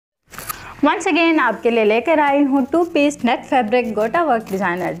Once again आपके लिए लेकर आई हूँ 2 पीस नेट फैब्रिक गोटा work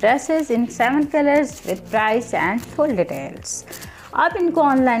designer dresses in 7 colours with price and full details. आप इनको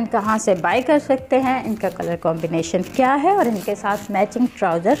ऑनलाइन कहाँ से बाय कर सकते हैं, इनका कलर कॉम्बिनेशन क्या है और इनके साथ मैचिंग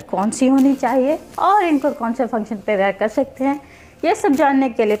ट्राउज़र कौन सी होनी चाहिए और इनको कौन से फंक्शन पे वेयर कर सकते हैं, ये सब जानने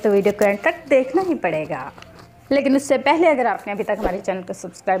के लिए तो वीडियो को एंड तक देखना ही पड़ेगा। लेकिन उससे पहले अगर आपने अभी तक हमारे चैनल को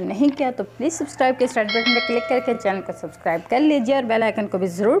सब्सक्राइब नहीं किया तो प्लीज़ सब्सक्राइब के स्टार्ट बटन पर क्लिक करके चैनल को सब्सक्राइब कर लीजिए और बेल आइकन को भी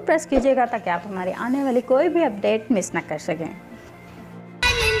ज़रूर प्रेस कीजिएगा ताकि आप हमारी आने वाली कोई भी अपडेट मिस ना कर सकें।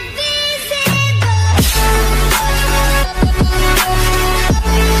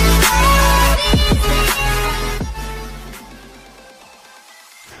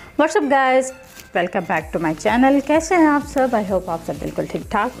 What's up guys, welcome back to my channel. कैसे हैं आप सब? आई होप आप सब बिल्कुल ठीक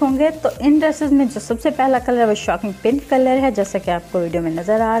ठाक होंगे। तो इन ड्रेसेस में जो सबसे पहला कलर है वो शॉकिंग पिंक कलर है, जैसा कि आपको वीडियो में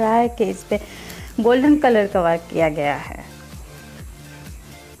नज़र आ रहा है कि इस पे गोल्डन कलर का वर्क किया गया है।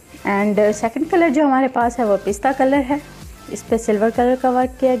 एंड सेकंड कलर जो हमारे पास है वो पिस्ता कलर है, इस पे सिल्वर कलर का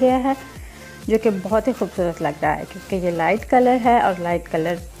वर्क किया गया है जो कि बहुत ही खूबसूरत लग रहा है क्योंकि ये लाइट कलर है और लाइट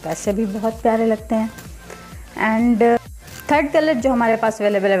कलर वैसे भी बहुत प्यारे लगते हैं। एंड थर्ड कलर जो हमारे पास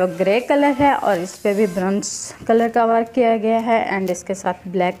अवेलेबल है वो ग्रे कलर है और इस पे भी ब्रॉन्ज कलर का वर्क किया गया है एंड इसके साथ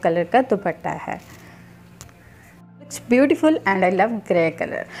ब्लैक कलर का दुपट्टा है। It's beautiful and I love grey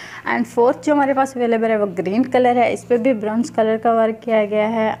colour. And fourth जो हमारे पास अवेलेबल है वो ग्रीन कलर है, इस पे भी ब्रॉन्ज कलर का वर्क किया गया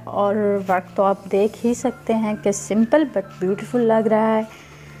है और वर्क तो आप देख ही सकते हैं कि सिंपल बट ब्यूटीफुल लग रहा है।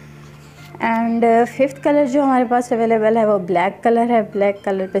 एंड फिफ्थ कलर जो हमारे पास अवेलेबल है वो ब्लैक कलर है, ब्लैक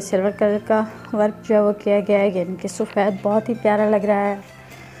कलर पे सिल्वर कलर का वर्क जो है वो किया गया है, यानी कि सफ़ेद बहुत ही प्यारा लग रहा है।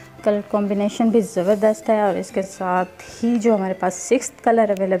 कलर कॉम्बिनेशन भी ज़बरदस्त है और इसके साथ ही जो हमारे पास सिक्स्थ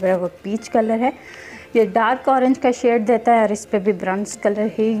कलर अवेलेबल है वो पीच कलर है। ये डार्क ऑरेंज का शेड देता है और इस पर भी ब्राउन्स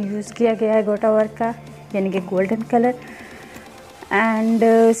कलर ही यूज़ किया गया है गोटा वर्क का, यानी कि golden colour. And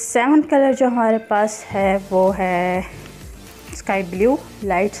seventh colour जो हमारे पास है वो है स्काई ब्लू,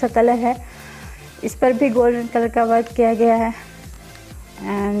 लाइट सा कलर है, इस पर भी गोल्डन कलर का वर्क किया गया है।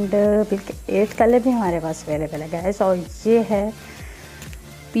 एंड बिल्कुल 8 कलर भी हमारे पास अवेलेबल है गाइस, और ये है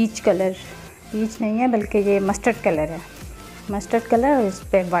पीच कलर, पीच नहीं है बल्कि ये मस्टर्ड कलर है, मस्टर्ड कलर और इस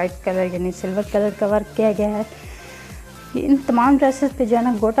पर वाइट कलर यानी सिल्वर कलर का वर्क किया गया है। इन तमाम ड्रेसेस पे जो है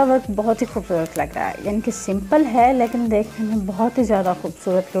ना गोटा वर्क बहुत ही खूबसूरत लग रहा है, यानी कि सिंपल है लेकिन देखने में बहुत ही ज़्यादा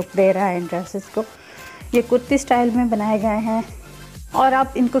खूबसूरत लुक दे रहा है इन ड्रेसेस को। ये कुर्ती स्टाइल में बनाए गए हैं और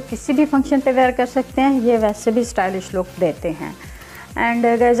आप इनको किसी भी फंक्शन पे वेयर कर सकते हैं, ये वैसे भी स्टाइलिश लुक देते हैं। एंड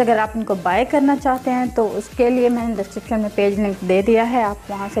गाइस अगर आप इनको बाय करना चाहते हैं तो उसके लिए मैंने डिस्क्रिप्शन में पेज लिंक दे दिया है, आप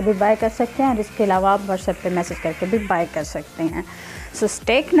वहाँ से भी बाय कर सकते हैं और इसके अलावा आप व्हाट्सएप पे मैसेज करके भी बाय कर सकते हैं। So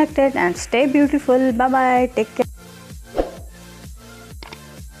stay connected and stay beautiful, bye bye, take care.